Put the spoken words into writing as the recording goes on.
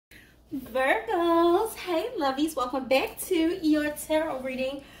Virgos, hey lovies, welcome back to your tarot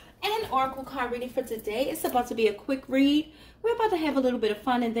reading and oracle card reading for today. It's about to be a quick read. We're about to have a little bit of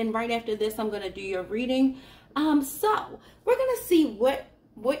fun, and then right after this I'm going to do your reading. So we're going to see what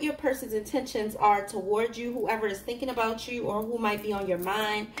your person's intentions are towards you, whoever is thinking about you or who might be on your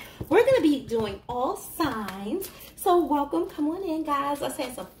mind. We're going to be doing all signs. So welcome, come on in guys, let's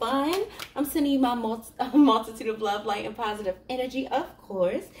have some fun. I'm sending you my multitude of love, light, and positive energy, of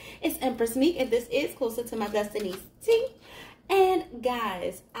course. It's Empress Meek, and this is Closer to My Destinys T. And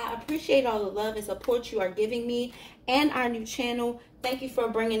guys, I appreciate all the love and support you are giving me and our new channel. Thank you for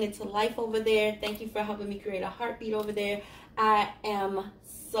bringing it to life over there. Thank you for helping me create a heartbeat over there. I am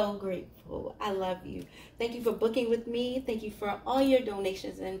so grateful. I love you. Thank you for booking with me. Thank you for all your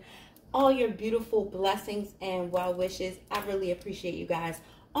donations and all your beautiful blessings and well wishes. I really appreciate you guys.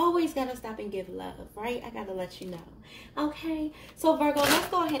 Always gotta stop and give love, right? I gotta let you know. Okay, so Virgo, let's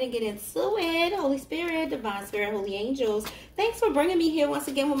go ahead and get into it. Holy Spirit, Divine Spirit, Holy Angels, thanks for bringing me here once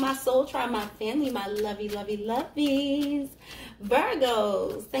again with my soul tribe, my family, my lovey, lovey, lovies.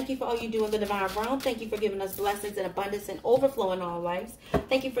 Virgos, thank you for all you do in the divine realm. Thank you for giving us blessings and abundance and overflow in our lives.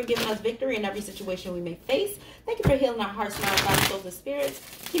 Thank you for giving us victory in every situation we may face. Thank you for healing our hearts, minds, bodies, souls, and spirits,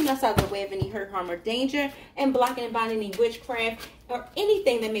 keeping us out of the way of any hurt, harm, or danger, and blocking and binding any witchcraft or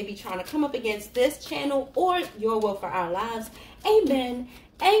anything that may be trying to come up against this channel or your will for our lives. Amen,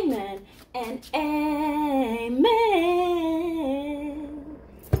 amen, and amen.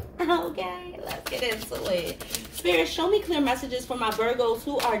 Okay, let's get into it. Spirit, show me clear messages for my Virgos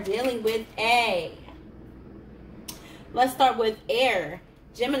who are dealing with let's start with air,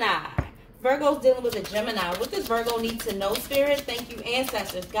 Gemini. Virgo's dealing with a Gemini. What does Virgo need to know, Spirit? Thank you,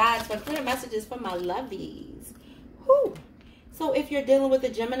 ancestors, guides, for clear messages for my lovies. Whew. So if you're dealing with a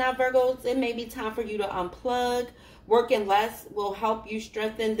Gemini, Virgos, it may be time for you to unplug. Working less will help you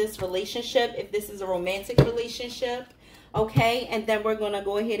strengthen this relationship if this is a romantic relationship. Okay, and then we're going to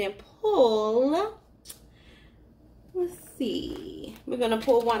go ahead and pull. Let's see. We're going to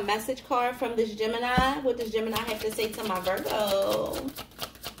pull one message card from this Gemini. What does Gemini have to say to my Virgo?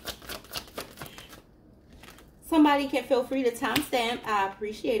 Somebody can feel free to timestamp. I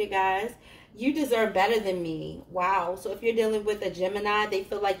appreciate it, guys. You deserve better than me. Wow. So if you're dealing with a Gemini, they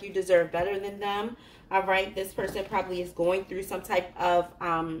feel like you deserve better than them. All right. This person probably is going through some type of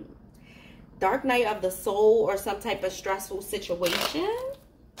dark night of the soul or some type of stressful situation.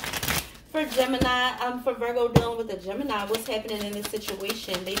 For Gemini, for Virgo dealing with a Gemini, what's happening in this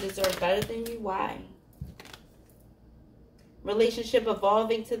situation? They deserve better than you. Why? Relationship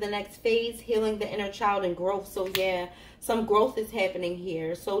evolving to the next phase, healing the inner child and growth. So yeah, some growth is happening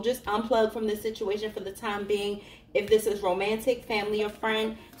here. So just unplug from this situation for the time being. If this is romantic, family, or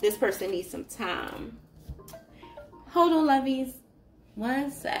friend, this person needs some time. Hold on, lovies.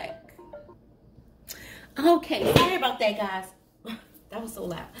 One sec. Okay, sorry about that, guys. That was so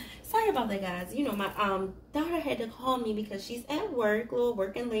loud. Sorry about that, guys. You know, my daughter had to call me because she's at work, little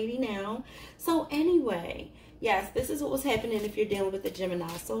working lady now. So anyway, yes, this is what was happening if you're dealing with a Gemini.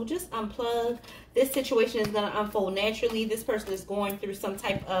 So just unplug. This situation is going to unfold naturally. This person is going through some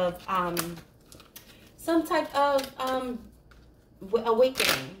type of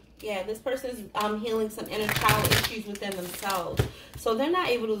awakening. Yeah, this person's healing some inner child issues within themselves. So they're not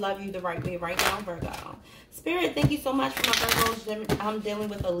able to love you the right way right now, Virgo. Spirit, thank you so much for my Virgos. I'm dealing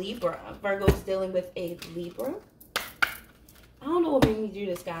with a Libra. Virgo's dealing with a Libra. I don't know what made me do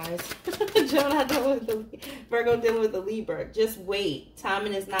this, guys. Gemini dealing with Virgo dealing with a Libra. Just wait.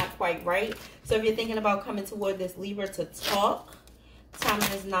 Timing is not quite right. So if you're thinking about coming toward this Libra to talk,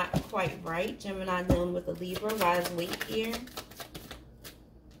 timing is not quite right. Gemini dealing with a Libra. Wise wait here.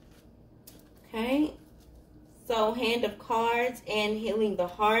 Okay. So Hand of Cards and Healing the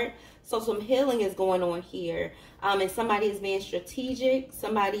Heart. So some healing is going on here. And somebody is being strategic.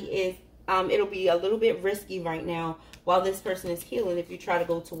 Somebody is, it'll be a little bit risky right now while this person is healing if you try to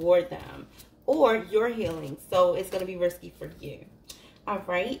go toward them. Or you're healing. So it's going to be risky for you. All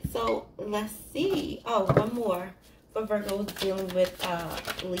right. So let's see. Oh, one more for Virgos dealing with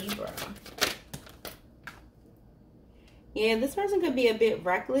Libra. Yeah, this person could be a bit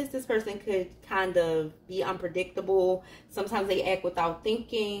reckless. This person could kind of be unpredictable. Sometimes they act without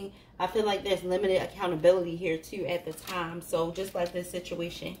thinking. I feel like there's limited accountability here too at the time. So just let this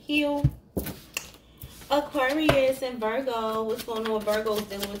situation heal. Aquarius and Virgo. What's going on with Virgos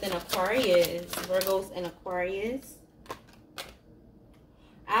dealing with an Aquarius? Virgos and Aquarius.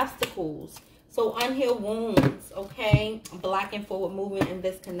 Obstacles. So unhealed wounds, okay? Blocking forward movement in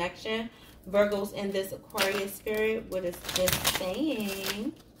this connection. Virgos in this Aquarius spirit, what is this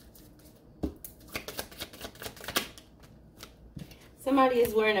saying? So Somebody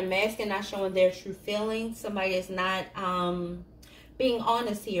is wearing a mask and not showing their true feelings. Somebody is not being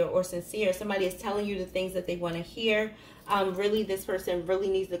honest here or sincere. Somebody is telling you the things that they want to hear. Really, this person really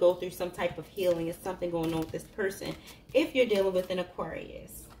needs to go through some type of healing. It's something going on with this person if you're dealing with an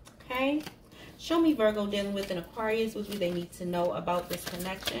Aquarius. Okay? Show me Virgo dealing with an Aquarius. What do they need to know about this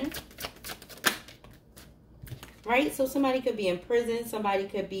connection? Right? So somebody could be in prison. Somebody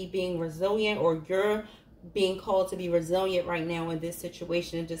could be being resilient, or you're being called to be resilient right now in this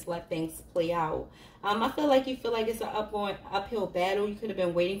situation and just let things play out. I feel like you feel like it's an uphill battle. You could have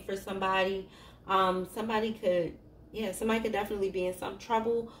been waiting for somebody. Somebody could definitely be in some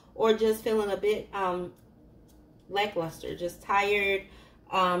trouble, or just feeling a bit lackluster, just tired,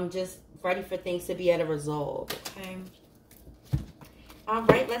 just ready for things to be at a resolve. Okay. All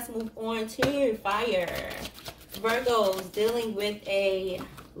right, let's move on to fire. Virgos dealing with a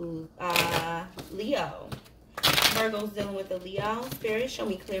Leo. Virgos dealing with a Leo. Spirit, show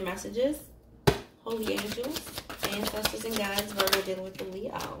me clear messages. Holy angels, ancestors and guides. Virgo dealing with a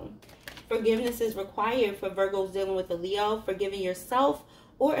Leo. Forgiveness is required for Virgos dealing with a Leo. Forgiving yourself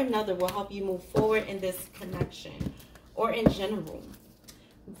or another will help you move forward in this connection, or in general.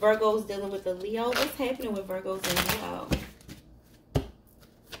 Virgos dealing with a Leo. What's happening with Virgos and Leo?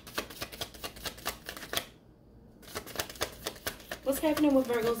 What's happening with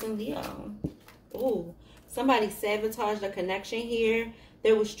Virgos and Leo? Ooh, somebody sabotaged a connection here.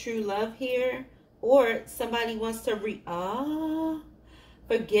 There was true love here. Or somebody wants to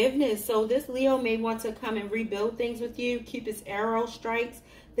forgiveness. So this Leo may want to come and rebuild things with you. Cupid's arrow strikes.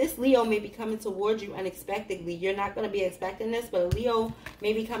 This Leo may be coming towards you unexpectedly. You're not going to be expecting this, but a Leo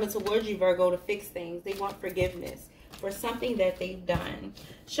may be coming towards you, Virgo, to fix things. They want forgiveness for something that they've done.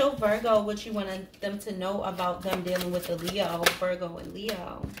 Show Virgo what you want them to know about them dealing with a Leo, Virgo and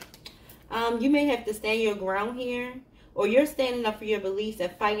Leo. You may have to stand your ground here, or you're standing up for your beliefs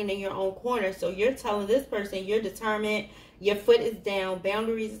and fighting in your own corner. So you're telling this person you're determined, your foot is down,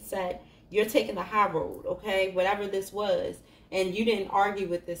 boundaries are set, you're taking the high road, okay? Whatever this was, and you didn't argue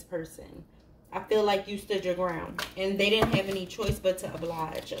with this person. I feel like you stood your ground, and they didn't have any choice but to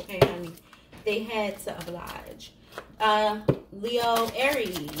oblige, okay, honey? They had to oblige. Leo,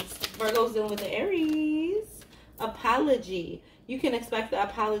 Aries. Virgo's dealing with the Aries. Apology. You can expect the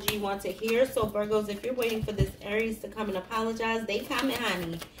apology you want to hear. So Virgos, if you're waiting for this Aries to come and apologize, they coming,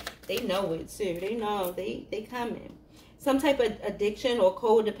 honey. They know it too. They know they coming. Some type of addiction or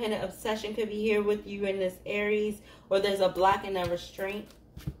codependent obsession could be here with you in this Aries, or there's a block and a restraint.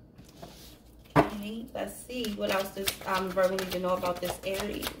 Okay, let's see what else does Virgo need to know about this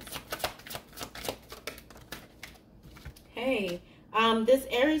Aries. Okay, this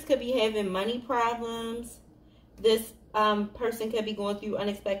Aries could be having money problems. This person could be going through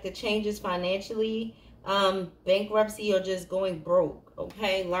unexpected changes financially, bankruptcy, or just going broke.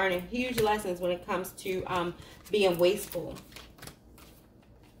 Okay, learning huge lessons when it comes to being wasteful.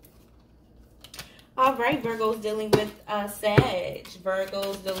 All right, Virgo's dealing with Sag.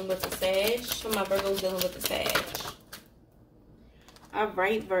 Virgo's dealing with the Sag. Show my Virgo's dealing with the Sag. All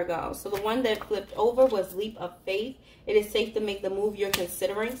right, Virgo. So the one that flipped over was leap of faith. It is safe to make the move you're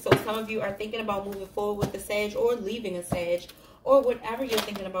considering. So some of you are thinking about moving forward with the Sag, or leaving a Sag, or whatever you're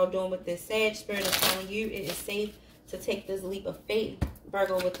thinking about doing with this Sag. Spirit is telling you it is safe to take this leap of faith.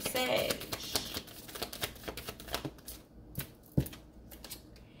 Virgo with the Sag.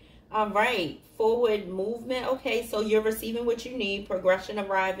 All right, forward movement. Okay, so you're receiving what you need, progression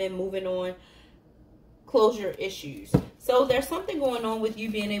arriving, moving on, closure issues. So there's something going on with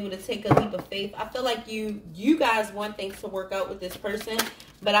you being able to take a leap of faith. I feel like you guys want things to work out with this person,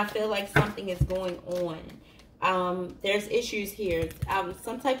 but I feel like something is going on. There's issues here.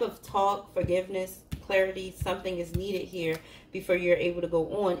 Some type of talk, forgiveness, clarity, something is needed here before you're able to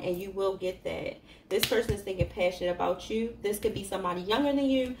go on, and you will get that. This person is thinking passionate about you. This could be somebody younger than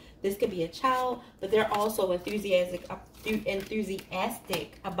you. This could be a child, but they're also enthusiastic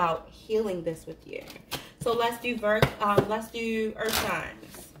about healing this with you. So let's do Earth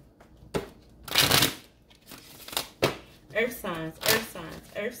signs. Earth signs, Earth signs,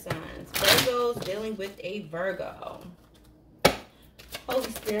 Earth signs. Virgos dealing with a Virgo.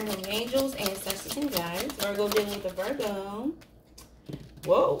 Holy Spirit, holy angels, ancestors, and guides. Virgo dealing with a Virgo.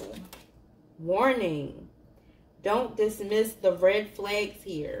 Whoa. Warning. Don't dismiss the red flags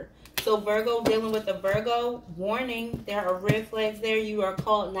here. So Virgo dealing with a Virgo. Warning. There are red flags there. You are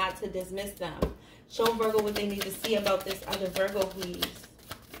called not to dismiss them. Show Virgo what they need to see about this other Virgo, please.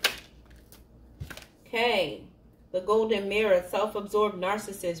 Okay. The golden mirror, self-absorbed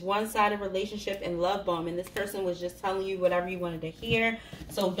narcissist, one-sided relationship, and love bomb. And this person was just telling you whatever you wanted to hear.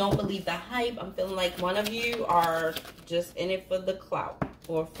 So don't believe the hype. I'm feeling like one of you are just in it for the clout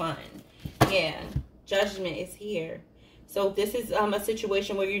or fun. Yeah, judgment is here. So this is a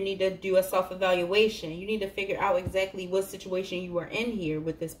situation where you need to do a self-evaluation. You need to figure out exactly what situation you are in here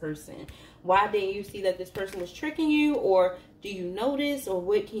with this person. Why didn't you see that this person was tricking you? Or do you notice? Or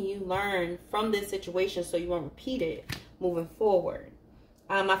what can you learn from this situation so you won't repeat it moving forward?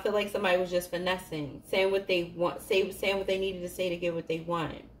 I feel like somebody was just finessing, saying what they want, saying what they needed to say to get what they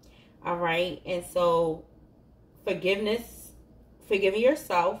wanted. All right. And so forgiveness, forgiving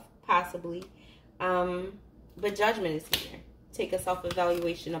yourself, possibly. But judgment is here. Take a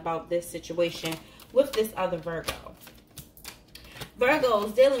self-evaluation about this situation with this other Virgo.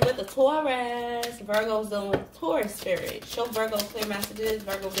 Virgo's dealing with a Taurus. Virgo's dealing with a Taurus spirit. Show Virgo clear messages.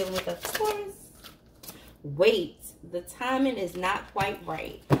 Virgo dealing with a Taurus. Wait. The timing is not quite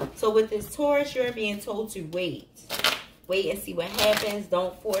right. So with this Taurus, you're being told to wait. Wait and see what happens.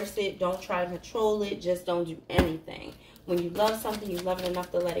 Don't force it. Don't try to control it. Just don't do anything. When you love something, you love it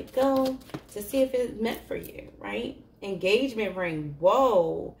enough to let it go, to see if it's meant for you, right? Engagement ring.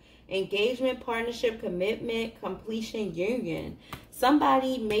 Whoa. Engagement, partnership, commitment, completion, union.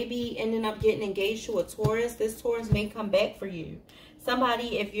 Somebody may be ending up getting engaged to a Taurus. This Taurus may come back for you.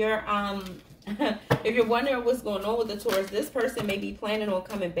 Somebody, if you're if you're wondering what's going on with the Taurus, this person may be planning on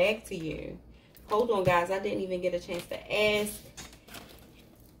coming back to you. Hold on, guys. I didn't even get a chance to ask.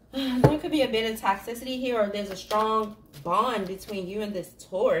 There could be a bit of toxicity here, or there's a strong bond between you and this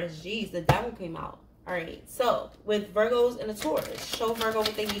Taurus. Jeez, the devil came out. All right, so with Virgos and a Taurus, show Virgo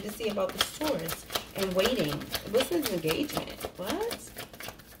what they need to see about this Taurus and waiting. What's his engagement? What?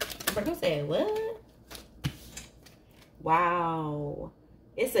 Virgo said what? Wow.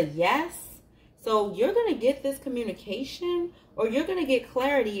 It's a yes. So you're going to get this communication, or you're going to get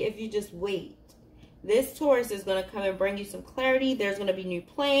clarity if you just wait. This Taurus is going to come and bring you some clarity. There's going to be new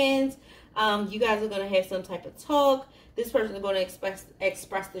plans. You guys are going to have some type of talk. This person is going to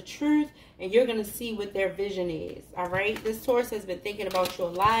express the truth, and you're going to see what their vision is. All right. This Taurus has been thinking about you a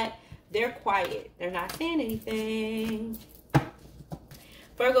lot. They're quiet. They're not saying anything.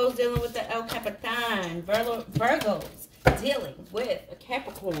 Virgo's dealing with the El Capitan. Virgo's dealing with a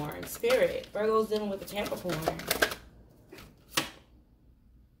Capricorn spirit. Virgo's dealing with a Capricorn.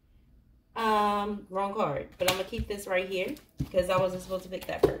 Wrong card, but I'm gonna keep this right here because I wasn't supposed to pick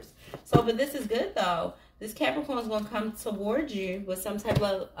that first. So, but this is good though. This Capricorn is gonna come towards you with some type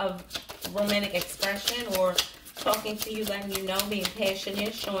of romantic expression, or talking to you, letting you know, being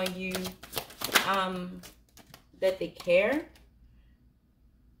passionate, showing you that they care.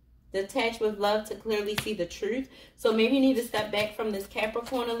 Detached with love to clearly see the truth. So maybe you need to step back from this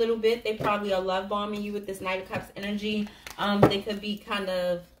Capricorn a little bit. They probably are love bombing you with this Knight of Cups energy. They could be kind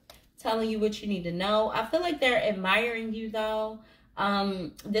of telling you what you need to know. I feel like they're admiring you though.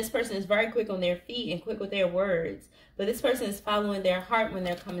 This person is very quick on their feet and quick with their words, but this person is following their heart when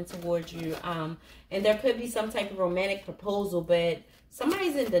they're coming towards you. And there could be some type of romantic proposal, but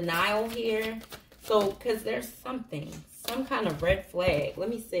somebody's in denial here. So, because there's some kind of red flag. Let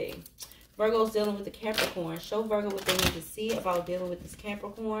me see. Virgo's dealing with the Capricorn. Show Virgo what they need to see about dealing with this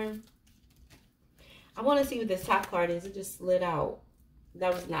Capricorn. I want to see what this top card is. It just slid out.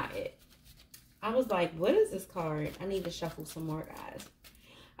 That was not it. I was like, what is this card? I need to shuffle some more, guys.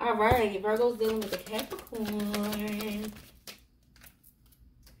 All right. Virgo's dealing with the Capricorn.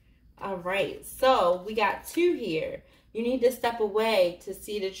 All right. So, we got two here. You need to step away to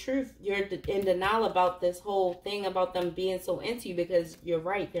see the truth. You're in denial about this whole thing about them being so into you, because you're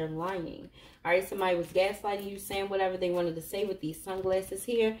right. They're lying. All right. Somebody was gaslighting you, saying whatever they wanted to say with these sunglasses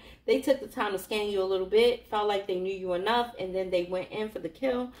here. They took the time to scan you a little bit, felt like they knew you enough, and then they went in for the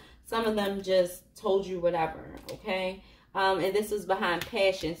kill. Some of them just told you whatever. Okay. And this was behind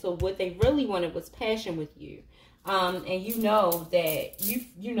passion. So what they really wanted was passion with you. And you know that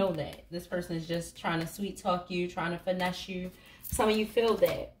you know that this person is just trying to sweet talk you, trying to finesse you. Some of you feel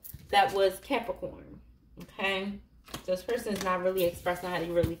that was Capricorn. Okay, so this person is not really expressing how they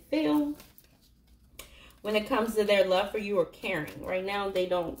really feel when it comes to their love for you or caring. Right now, they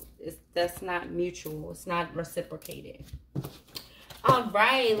don't. That's not mutual. It's not reciprocated. All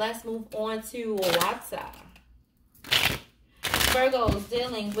right, let's move on to WhatsApp. Virgo's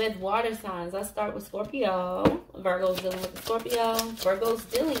dealing with water signs. Let's start with Scorpio. Virgo's dealing with the Scorpio. Virgo's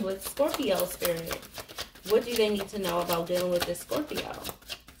dealing with Scorpio spirit. What do they need to know about dealing with this Scorpio?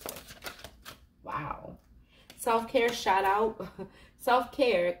 Wow. Self-care, shout out.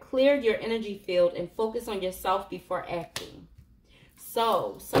 Self-care, clear your energy field and focus on yourself before acting.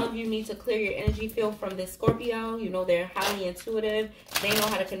 So some of you need to clear your energy field from this Scorpio. You know, they're highly intuitive. They know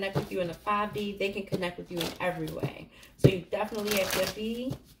how to connect with you in the 5D. They can connect with you in every way. So you definitely have to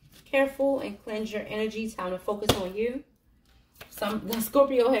be careful and cleanse your energy. Time to focus on you. The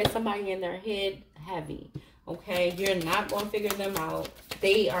Scorpio has somebody in their head heavy. Okay, you're not going to figure them out.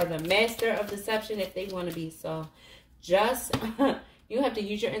 They are the master of deception if they want to be. So just you have to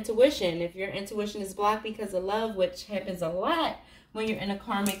use your intuition. If your intuition is blocked because of love, which happens a lot when you're in a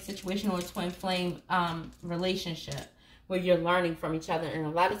karmic situation or a twin flame relationship where you're learning from each other. And a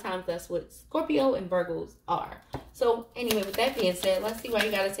lot of times that's what Scorpio and Virgos are. So anyway, with that being said, let's see why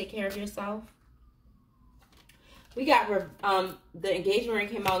you got to take care of yourself. We got the engagement ring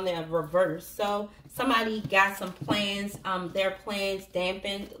came out in the reverse. So somebody got some plans, their plans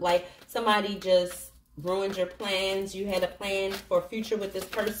dampened. Like somebody just ruined your plans. You had a plan for a future with this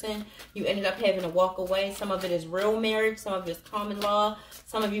person. You ended up having to walk away. Some of it is real marriage. Some of it is common law.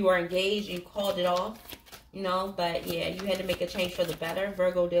 Some of you were engaged and you called it off. You know, but yeah, you had to make a change for the better.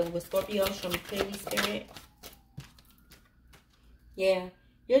 Virgo dealing with Scorpio. Show me clearly, Spirit. Yeah,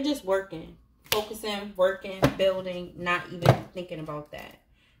 you're just working. Focusing, working, building, not even thinking about that.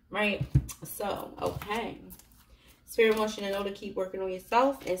 Right? So, okay. Spirit wants you to know to keep working on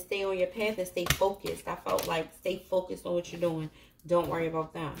yourself and stay on your path and stay focused. I felt like stay focused on what you're doing. Don't worry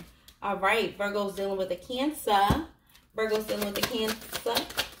about them. All right. Virgo's dealing with a Cancer. Virgo's dealing with a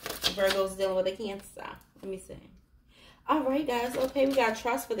Cancer. Virgo's dealing with a Cancer. Let me see. All right, guys. Okay, we got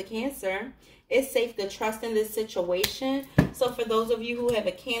trust for the Cancer. It's safe to trust in this situation. So for those of you who have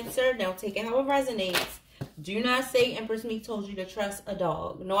a Cancer, now take it how it resonates. Do not say Empress Meek told you to trust a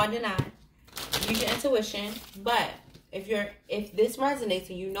dog. No, I did not. Use your intuition. But if this resonates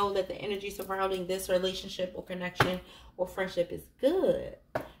and you know that the energy surrounding this relationship or connection or friendship is good,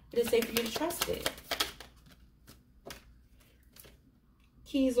 it is safe for you to trust it.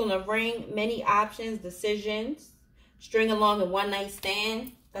 Keys on the ring, many options, decisions, string along a one-night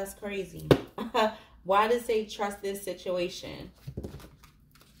stand. That's crazy. Why does they trust this situation?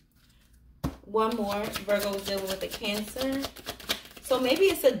 One more. Virgo's dealing with a Cancer. So maybe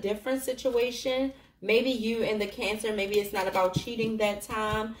it's a different situation. Maybe you and the Cancer, maybe it's not about cheating that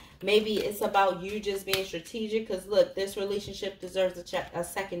time. Maybe it's about you just being strategic. Because look, this relationship deserves a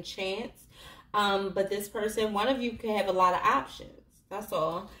second chance. But this person, one of you could have a lot of options. That's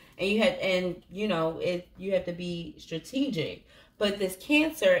all. And you have to be strategic. But this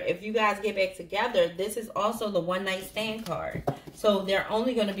Cancer, if you guys get back together, this is also the one-night stand card. So they're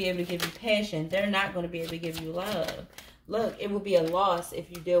only going to be able to give you passion. They're not going to be able to give you love. Look, it will be a loss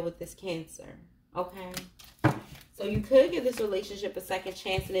if you deal with this Cancer. Okay? So you could give this relationship a second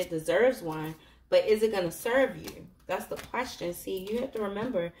chance and it deserves one. But is it going to serve you? That's the question. See, you have to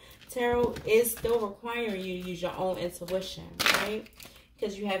remember, tarot is still requiring you to use your own intuition, right?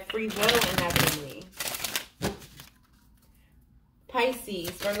 Because you have free will inevitably.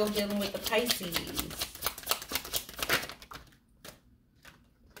 Pisces. Virgo dealing with the Pisces.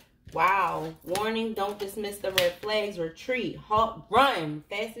 Wow. Warning, don't dismiss the red flags. Retreat. Halt. Run.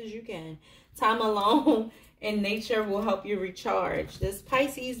 Fast as you can. Time alone in nature will help you recharge. This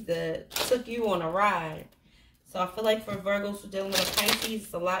Pisces that took you on a ride. So I feel like for Virgos who are dealing with a Pisces,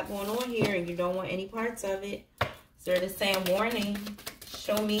 it's a lot going on here and you don't want any parts of it. So they're saying, warning.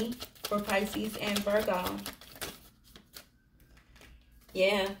 Show me for Pisces and Virgo.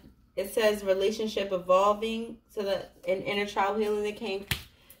 Yeah, it says relationship evolving to an inner child healing that came.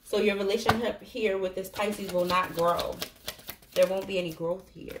 So your relationship here with this Pisces will not grow. There won't be any growth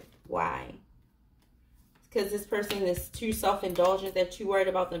here. Why? Because this person is too self-indulgent. They're too worried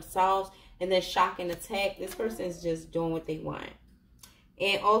about themselves. And then shock and attack. This person is just doing what they want.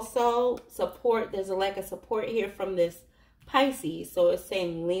 And also support. There's a lack of support here from this Pisces. So it's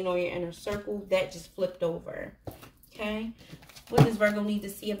saying lean on your inner circle. That just flipped over. Okay. What does Virgo need to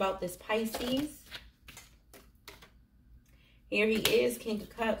see about this Pisces? Here he is, King of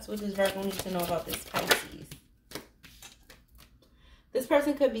Cups. What does Virgo need to know about this Pisces? This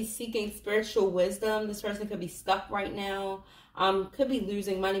person could be seeking spiritual wisdom. This person could be stuck right now. Could be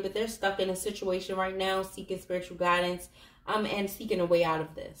losing money, but they're stuck in a situation right now, seeking spiritual guidance, and seeking a way out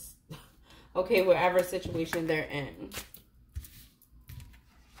of this. Okay, wherever situation they're in.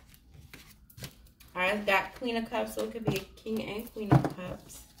 All right, got Queen of Cups, so it could be a King and Queen of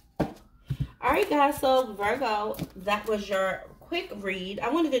Cups. All right, guys, so Virgo, that was your quick read. I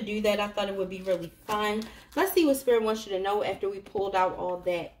wanted to do that. I thought it would be really fun. Let's see what Spirit wants you to know after we pulled out all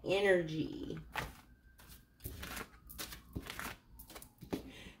that energy.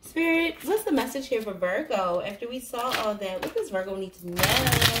 Spirit, what's the message here for Virgo? After we saw all that, what does Virgo need to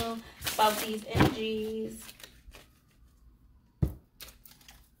know about these energies?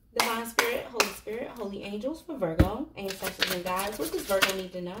 Spirit, holy angels for Virgo, ancestors and guides. What does Virgo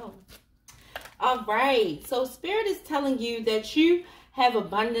need to know? All right. So Spirit is telling you that you have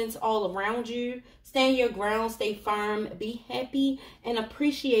abundance all around you. Stand your ground, stay firm, be happy, and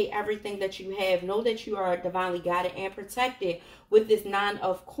appreciate everything that you have. Know that you are divinely guided and protected with this 9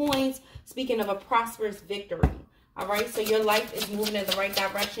 of coins, speaking of a prosperous victory. All right, so your life is moving in the right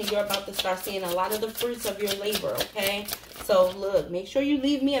direction. You're about to start seeing a lot of the fruits of your labor, okay? So look, make sure you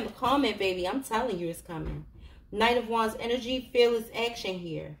leave me a comment, baby. I'm telling you it's coming. Knight of Wands energy, fearless action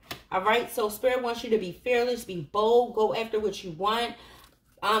here. All right, so Spirit wants you to be fearless, be bold, go after what you want.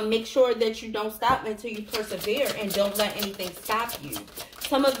 Make sure that you don't stop until you persevere and don't let anything stop you.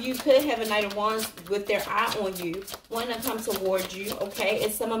 Some of you could have a Knight of Wands with their eye on you, wanting to come towards you, okay?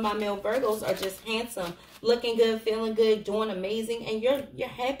 And some of my male Virgos are just handsome, looking good, feeling good, doing amazing, and you're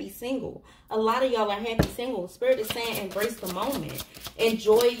happy single. A lot of y'all are happy single. Spirit is saying embrace the moment.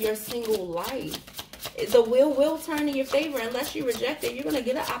 Enjoy your single life. The wheel will turn in your favor. Unless you reject it, you're going to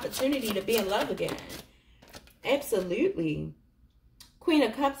get an opportunity to be in love again. Absolutely. Queen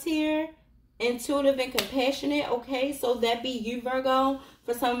of Cups here. Intuitive and compassionate. Okay, so that be you, Virgo.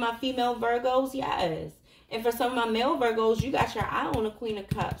 For some of my female Virgos, yes. And for some of my male Virgos, you got your eye on a Queen of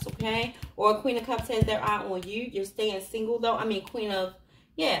Cups, okay? Or a Queen of Cups has their eye on you. You're staying single, though. I mean, Queen of,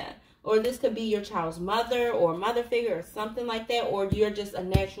 yeah. Or this could be your child's mother or mother figure or something like that. Or you're just a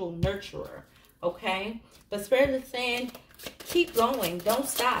natural nurturer, okay? But Spirit is saying, keep going. Don't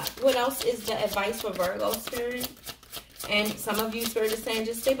stop. What else is the advice for Virgo, Spirit? And some of you, Spirit is saying,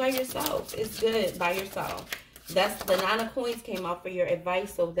 just stay by yourself. It's good by yourself. That's the 9 of coins came out for your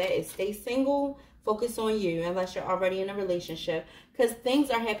advice. So that is stay single. Focus on you unless you're already in a relationship. Because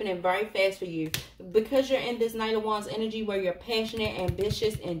things are happening very fast for you. Because you're in this Knight of Wands energy where you're passionate,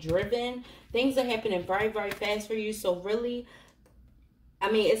 ambitious, and driven. Things are happening very, very fast for you. So really,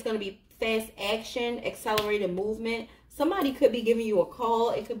 I mean, it's going to be fast action, accelerated movement. Somebody could be giving you a call.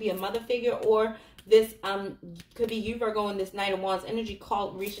 It could be a mother figure, or this could be you, Virgo, in this Knight of Wands energy,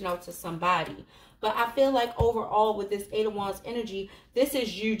 called reaching out to somebody. But I feel like overall with this 8 of Wands energy, this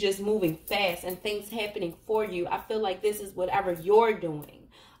is you just moving fast and things happening for you. I feel like this is whatever you're doing,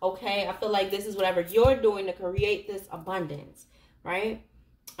 okay? I feel like this is whatever you're doing to create this abundance, right?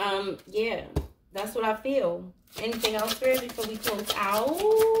 Yeah, that's what I feel. Anything else, Spirit, before we close out?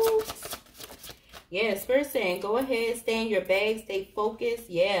 Yeah, Spirit saying, go ahead, stay in your bag, stay focused.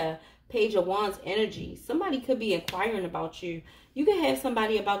 Yeah, Page of Wands energy. Somebody could be inquiring about you. You could have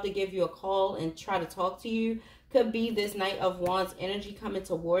somebody about to give you a call and try to talk to you. Could be this Knight of Wands energy coming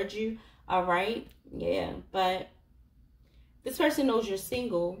towards you. All right. Yeah. But this person knows you're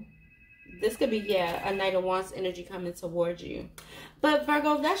single. This could be, yeah, a Knight of Wands energy coming towards you. But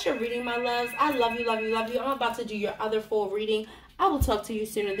Virgo, that's your reading, my loves. I love you, love you, love you. I'm about to do your other full reading. I will talk to you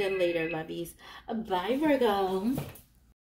sooner than later, lovies. Bye, Virgo.